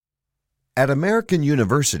At American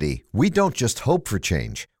University, we don't just hope for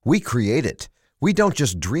change, we create it. We don't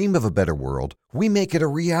just dream of a better world, we make it a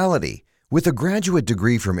reality. With a graduate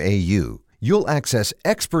degree from AU, you'll access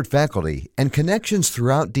expert faculty and connections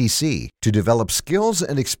throughout DC to develop skills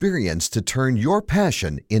and experience to turn your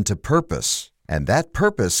passion into purpose. And that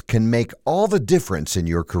purpose can make all the difference in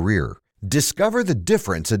your career. Discover the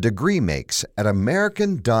difference a degree makes at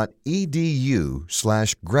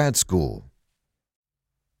american.edu/grad school.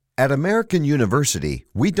 At American University,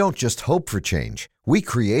 we don't just hope for change, we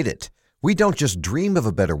create it. We don't just dream of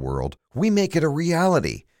a better world, we make it a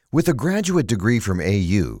reality. With a graduate degree from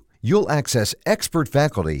AU, you'll access expert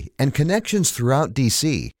faculty and connections throughout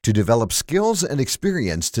DC to develop skills and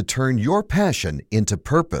experience to turn your passion into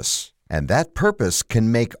purpose. And that purpose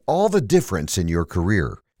can make all the difference in your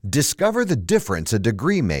career. Discover the difference a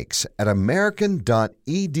degree makes at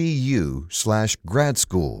american.edu/grad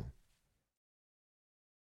school.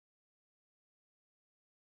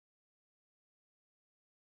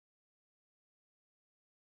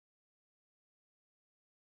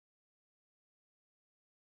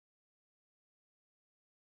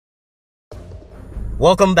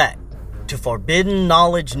 Welcome back to Forbidden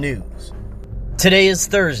Knowledge News. Today is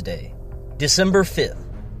Thursday, December 5th,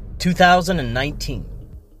 2019.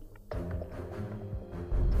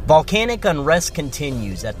 Volcanic unrest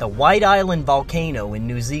continues at the White Island volcano in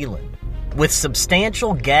New Zealand, with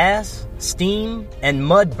substantial gas, steam, and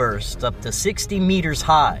mud bursts up to 60 meters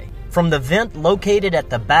high from the vent located at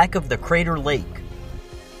the back of the crater lake.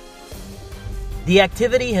 The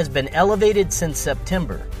activity has been elevated since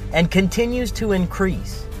September and continues to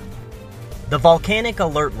increase. The volcanic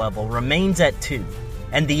alert level remains at 2,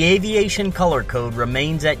 and the aviation color code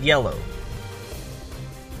remains at yellow.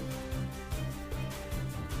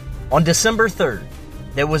 On December 3rd,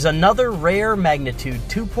 there was another rare magnitude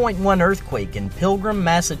 2.1 earthquake in Pilgrim,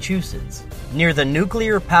 Massachusetts, near the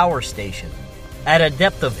nuclear power station, at a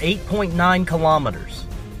depth of 8.9 kilometers,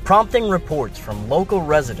 prompting reports from local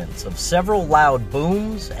residents of several loud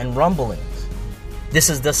booms and rumblings. This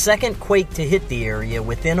is the second quake to hit the area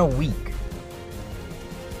within a week.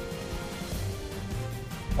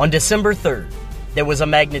 On December 3rd, there was a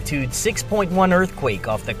magnitude 6.1 earthquake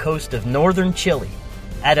off the coast of northern Chile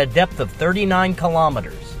at a depth of 39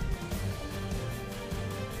 kilometers.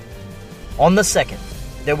 On the 2nd,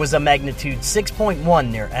 there was a magnitude 6.1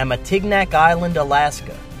 near Amatignac Island,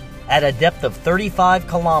 Alaska, at a depth of 35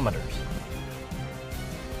 kilometers.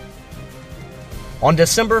 On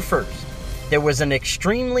December 1st, there was an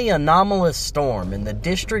extremely anomalous storm in the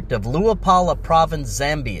district of Luapala Province,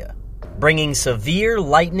 Zambia, bringing severe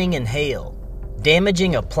lightning and hail,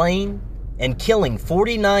 damaging a plane, and killing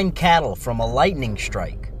 49 cattle from a lightning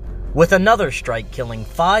strike, with another strike killing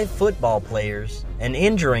 5 football players and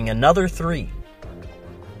injuring another 3.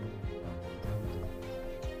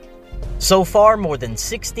 So far, more than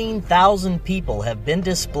 16,000 people have been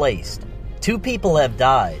displaced, 2 people have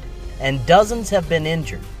died, and dozens have been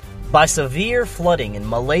injured by severe flooding in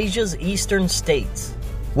Malaysia's eastern states,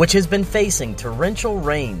 which has been facing torrential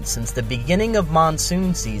rain since the beginning of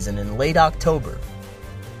monsoon season in late October.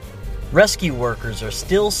 Rescue workers are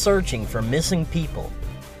still searching for missing people.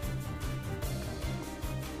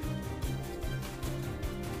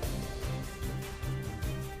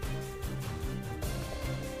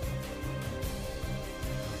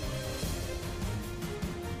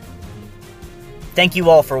 Thank you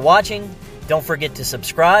all for watching. Don't forget to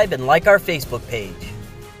subscribe and like our Facebook page.